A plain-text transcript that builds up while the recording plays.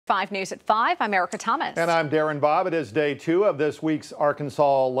5 News at 5, I'm Erica Thomas. And I'm Darren Bobb. It is day 2 of this week's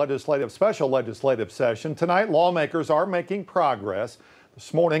Arkansas special legislative session. Tonight, lawmakers are making progress.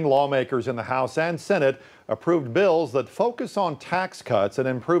 This morning, lawmakers in the House and Senate approved bills that focus on tax cuts and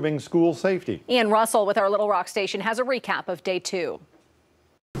improving school safety. Ian Russell with our Little Rock station has a recap of day 2.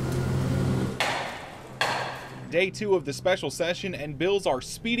 Day 2 of the special session, and bills are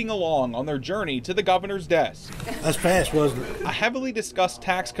speeding along on their journey to the governor's desk. That's fast, wasn't it? A heavily discussed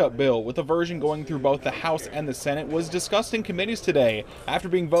tax cut bill with a version going through both the House and the Senate was discussed in committees today after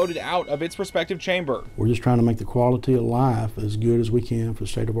being voted out of its respective chamber. We're just trying to make the quality of life as good as we can for the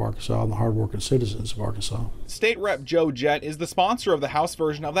state of Arkansas and the hardworking citizens of Arkansas. State Rep Joe Jett is the sponsor of the House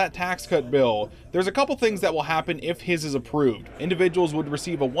version of that tax cut bill. There's a couple things that will happen if his is approved. Individuals would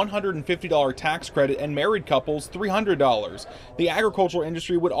receive a $150 tax credit and married couples $300. The agricultural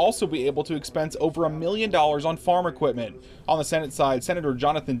industry would also be able to expense over $1 million on farm equipment. On the Senate side, Senator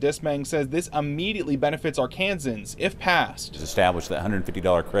Jonathan Dismang says this immediately benefits Arkansans if passed. Establish that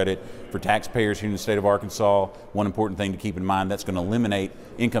 $150 credit for taxpayers here in the state of Arkansas. One important thing to keep in mind, that's going to eliminate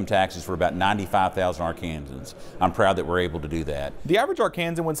income taxes for about 95,000 Arkansans. I'm proud that we're able to do that. The average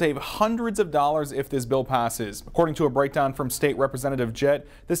Arkansan would save hundreds of dollars if this bill passes. According to a breakdown from State Representative Jett,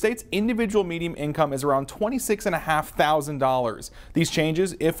 the state's individual median income is around $26,500. These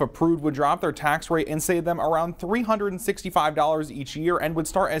changes, if approved, would drop their tax rate and save them around $365 each year and would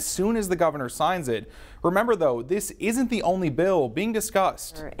start as soon as the governor signs it. Remember though, this isn't the only bill being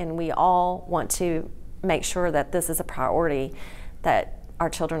discussed. And we all want to make sure that this is a priority, that our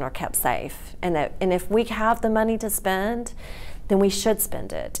children are kept safe, and if we have the money to spend, then we should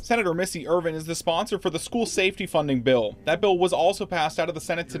spend it. Senator Missy Irvin is the sponsor for the school safety funding bill. That bill was also passed out of the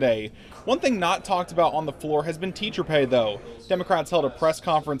Senate today. One thing not talked about on the floor has been teacher pay, though. Democrats held a press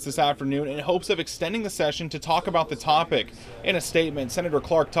conference this afternoon in hopes of extending the session to talk about the topic. In a statement, Senator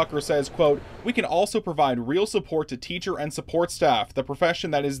Clark Tucker says, quote, "We can also provide real support to teacher and support staff, the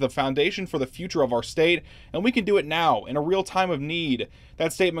profession that is the foundation for the future of our state, and we can do it now in a real time of need."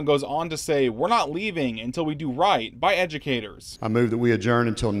 That statement goes on to say, "We're not leaving until we do right by educators." I move that we adjourn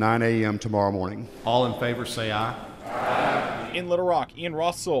until 9 a.m. tomorrow morning. All in favor say aye. Aye. In Little Rock, Ian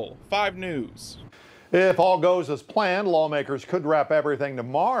Russell, 5 News. If all goes as planned, lawmakers could wrap everything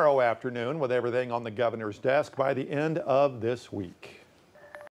tomorrow afternoon with everything on the governor's desk by the end of this week.